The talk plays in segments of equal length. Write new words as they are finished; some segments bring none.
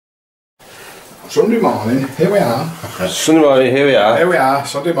Sunday morning, here we are. Sunday morning, here we are. Here we are,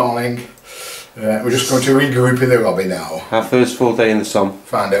 Sunday morning. We're just going to regroup in the lobby now. Our first full day in the Somme.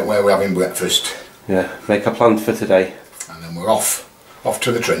 Find out where we're having breakfast. Yeah, make our plans for today. And then we're off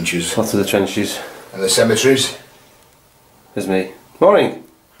to the trenches. Off to the trenches. And the cemeteries. There's me. Morning.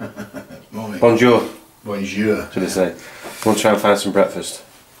 Morning. Bonjour. Bonjour. Should I say? We'll try and find some breakfast.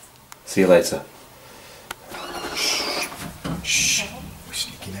 See you later. Shh. We're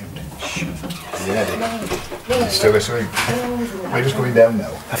sneaking out. Shh. Yeah, still asleep. We're just going down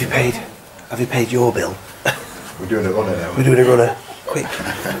now. Have you paid your bill? We're doing a runner now. We're doing a runner. Quick.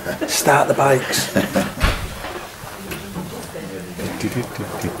 Start the bikes.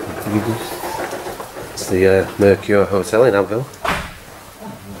 It's the Mercure Hotel in Abbeville.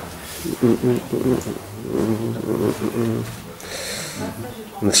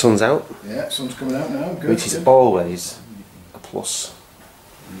 And the sun's out. Yeah, sun's coming out now. Good. Which is always a plus.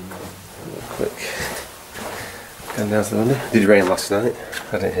 Quick. Going down to the window. Did it rain last night?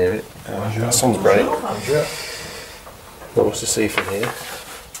 I didn't hear it. The sun's bright. Yeah. Not much to see from here.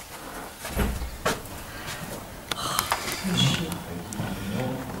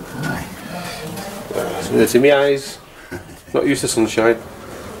 It's in my eyes. Not used to sunshine.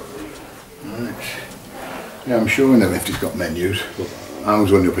 Right. Yeah, I'm sure when the lift has got menus. I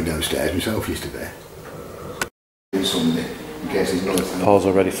was running up and downstairs myself yesterday. Sunday, in case there's another thing. Paul's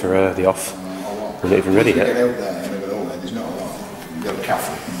all ready for the off. We're not even ready yet. Get out there, there's not a lot. You've got a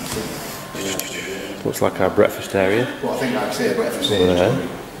cafe. Looks like our breakfast area. Well, I think I'd say breakfast Over there.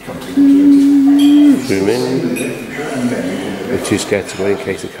 Zoom in. We're too scared to go in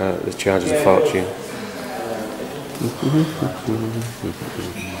case the charge is a fortune.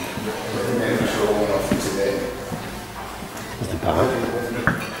 There's the bar,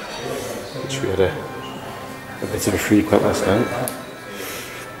 which we had a bit of a frequent last night.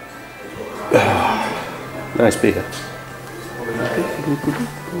 Nice beer.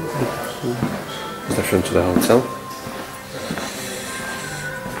 There's the front of the hotel.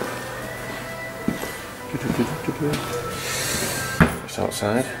 Just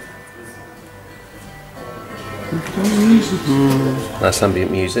outside. Nice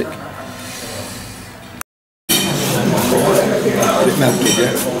ambient music. It melted,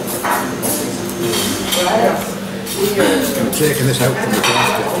 yeah. I'm taking this out from the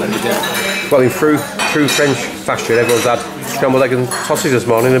glass. Well, in true French fashion, everyone's had scrambled egg and sausage this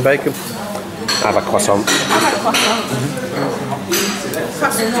morning and bacon. I've had croissant. I've had croissant.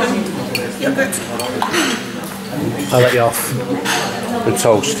 Croissant and yogurt. I'll let you off. And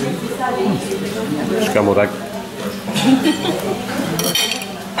toast. Scrambled egg.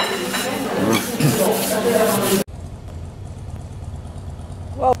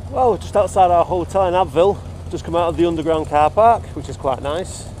 Well, just outside our hotel in Abbeville. Just come out of the underground car park, which is quite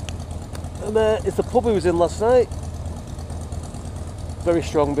nice. And it's the pub we was in last night. Very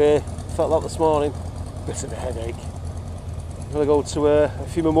strong beer. Felt like this morning. Bit of a headache. I'm going to go to a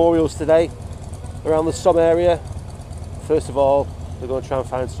few memorials today around the Somme area. First of all, we're going to try and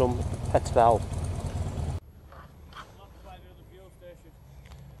find some pt5.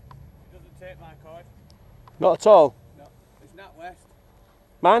 Not at all? No, it's not west.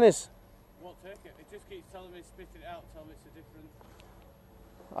 Mine is. Won't take it. It just keeps telling me, spitting it out, telling me it's a different.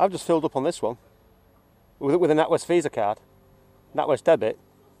 I've just filled up on this one. With a NatWest Visa card. NatWest debit.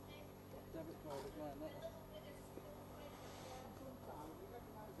 Debit card is mine, not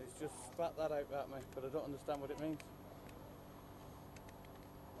It's just spat that out at me, but I don't understand what it means.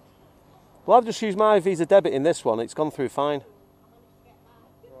 Well, I've just used my Visa debit in this one. It's gone through fine.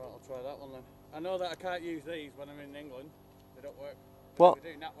 Right, I'll try that one then. I know that I can't use these when I'm in England. They don't work. What? If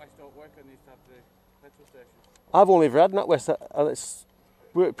we do, NatWest don't work on these type of petrol stations. I've only ever had NatWest, and it's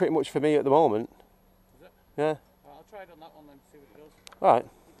worked pretty much for me at the moment. Is it? Yeah. Right, I'll try it on that one then, see what it does. All right.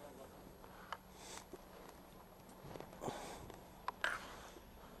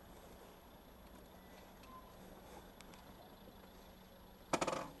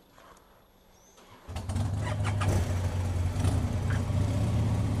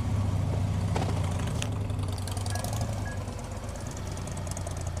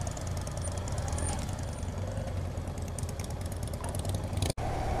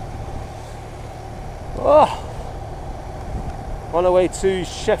 Oh, on our way to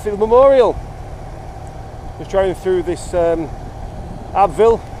Sheffield Memorial. Just driving through this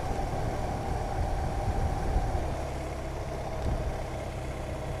Abbeville.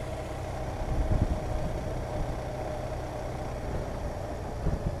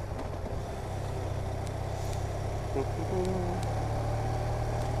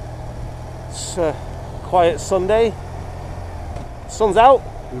 It's a quiet Sunday. Sun's out.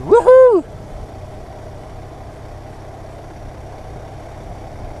 Woohoo!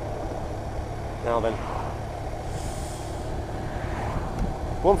 now then.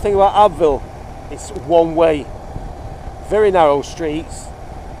 One thing about Abbeville, it's one way, very narrow streets,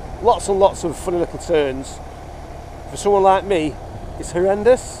 lots and lots of funny little turns. For someone like me, it's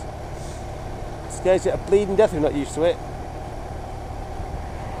horrendous. It scares you to bleeding death if you're not used to it.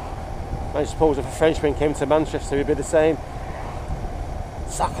 I suppose if a Frenchman came to Manchester, he'd be the same.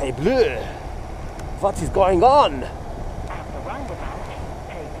 Sacré bleu! What is going on?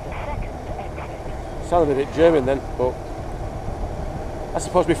 Sounded a bit German then, but I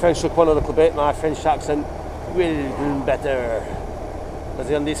suppose my French took one a little bit. My French accent will do better.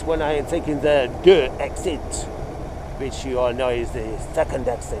 Because on this one I am taking the deux exit, which you all know is the second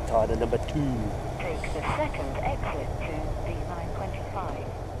exit or the number 2. Take the second exit to D925.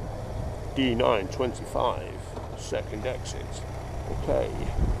 D925, second exit. Okay.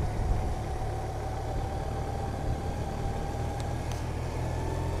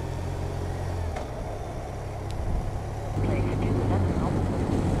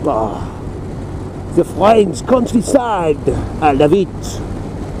 Ah, the French countryside. I love it.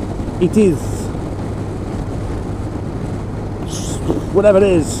 It is whatever it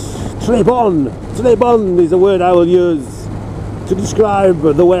is. Très bon. Très bon is a word I will use to describe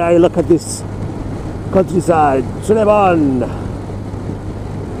the way I look at this countryside. Très bon.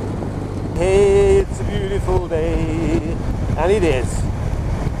 Hey, it's a beautiful day, and it is.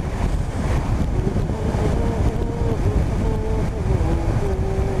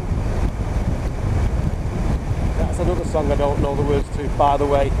 That's another song I don't know the words to, by the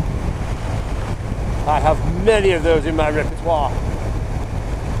way. I have many of those in my repertoire.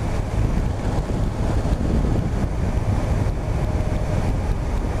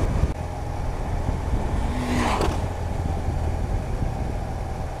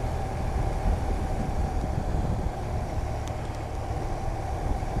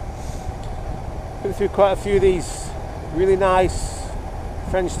 Been through quite a few of these really nice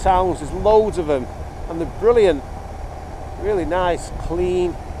French towns. There's loads of them and they're brilliant, really nice,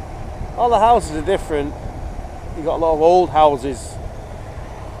 clean. All the houses are different. You've got a lot of old houses.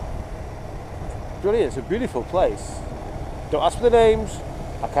 Brilliant, it's a beautiful place. Don't ask for the names,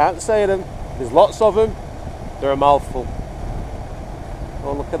 I can't say them. There's lots of them, they're a mouthful.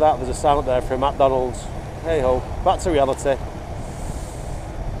 Oh, look at that, there's a sign up there for a McDonald's. Hey ho, back to reality.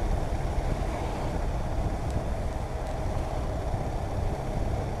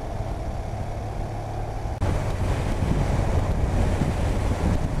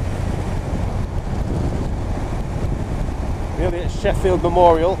 Really at Sheffield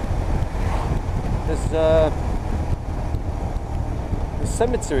Memorial, there's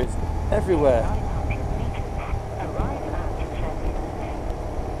cemeteries everywhere.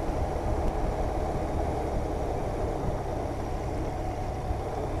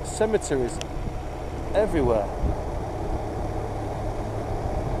 Cemeteries everywhere.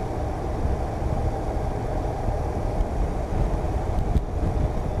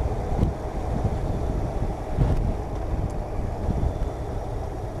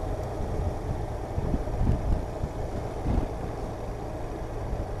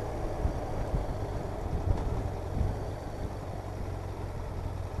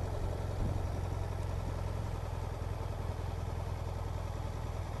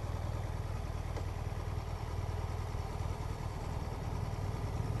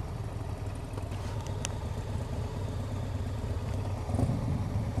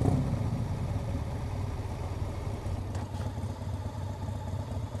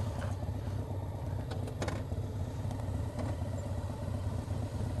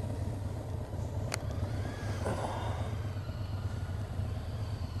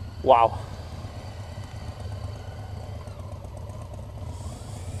 Wow.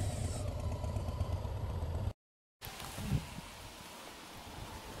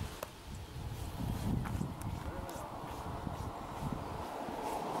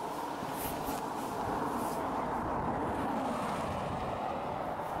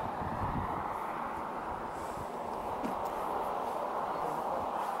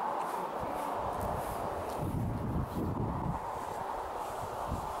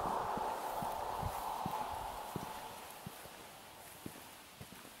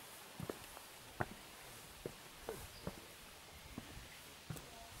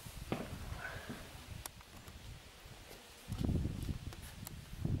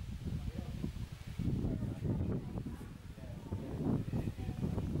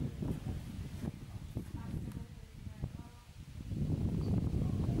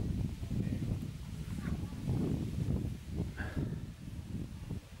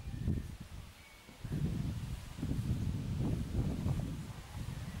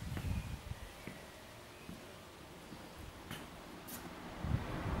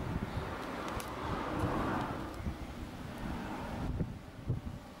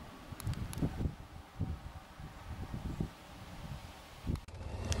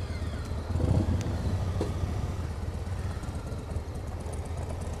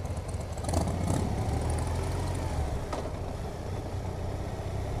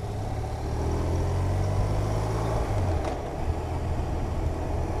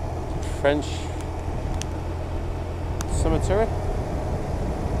 French cemetery.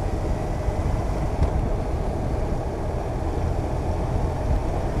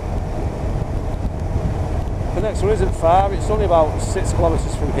 The next one isn't far, it's only about 6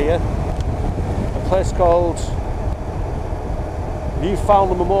 kilometres from here. A place called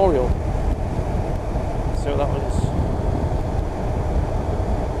Newfoundland Memorial. See what that one is.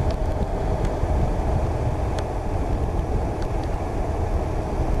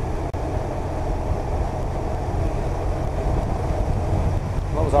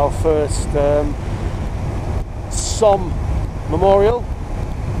 That was our first Somme Memorial.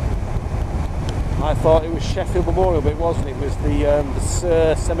 I thought it was Sheffield Memorial, but it wasn't. It was the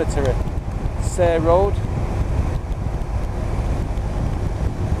Sur Cemetery, Sur Road.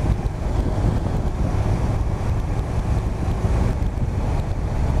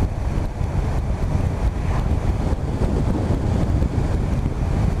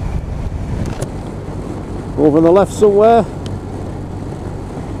 Over on the left somewhere.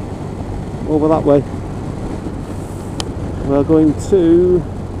 Over that way. We're going to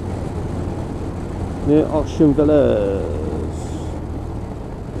near Auction Villas.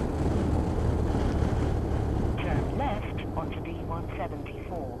 Turn left onto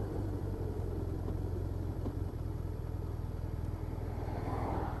D174.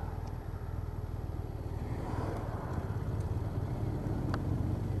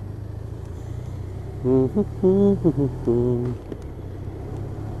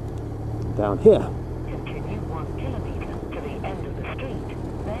 Down here. Continue 1 kilometre to the end of the street,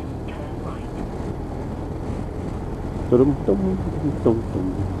 then turn right. Dum, dum, dum, dum.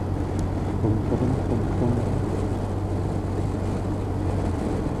 Dum, dum, dum, dum.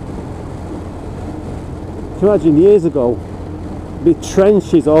 Can you imagine years ago, big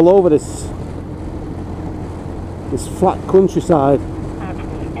trenches all over this flat countryside. At the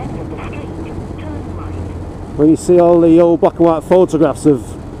end of the street, turn right. When you see all the old black and white photographs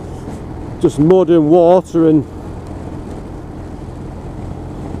of just mud and water and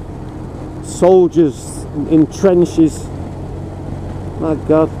soldiers in trenches. My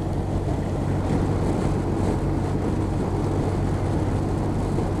God.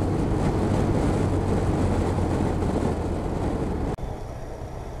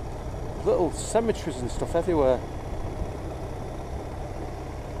 Little cemeteries and stuff everywhere.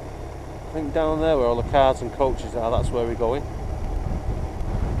 I think down there where all the cars and coaches are, that's where we're going.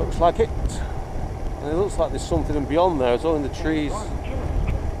 Looks like it. And it looks like there's something beyond there, it's all in the trees. 1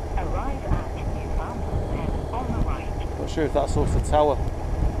 kilometre. Arrive at Newfoundland, then on the right. Not sure if that's also the tower.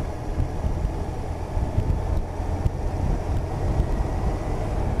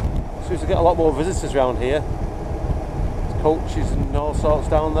 Seems to get a lot more visitors around here. There's coaches and all sorts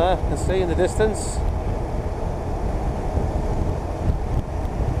down there, you can see in the distance.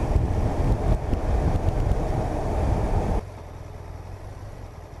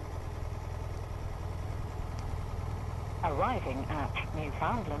 Arriving at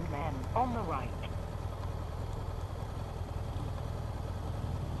Newfoundland, then on the right.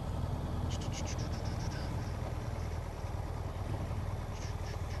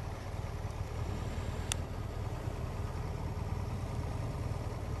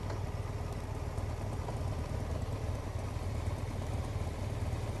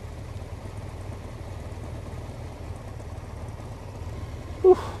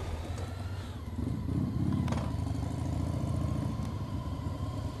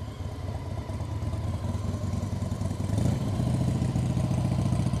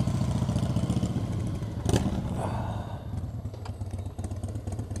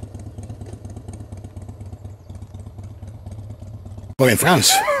 We're in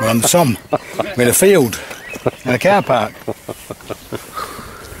France, we're on the Somme, we're in a field, in a car park.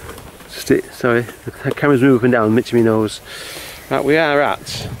 Sorry, the camera's moving up and down, itching my nose. Right, we are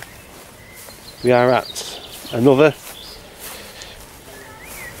at another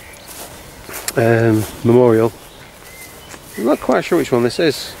memorial. I'm not quite sure which one this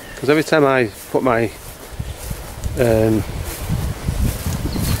is, because every time I put my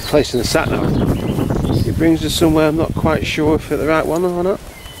place in the sat nav, it brings us somewhere. I'm not quite sure if it's the right one or not.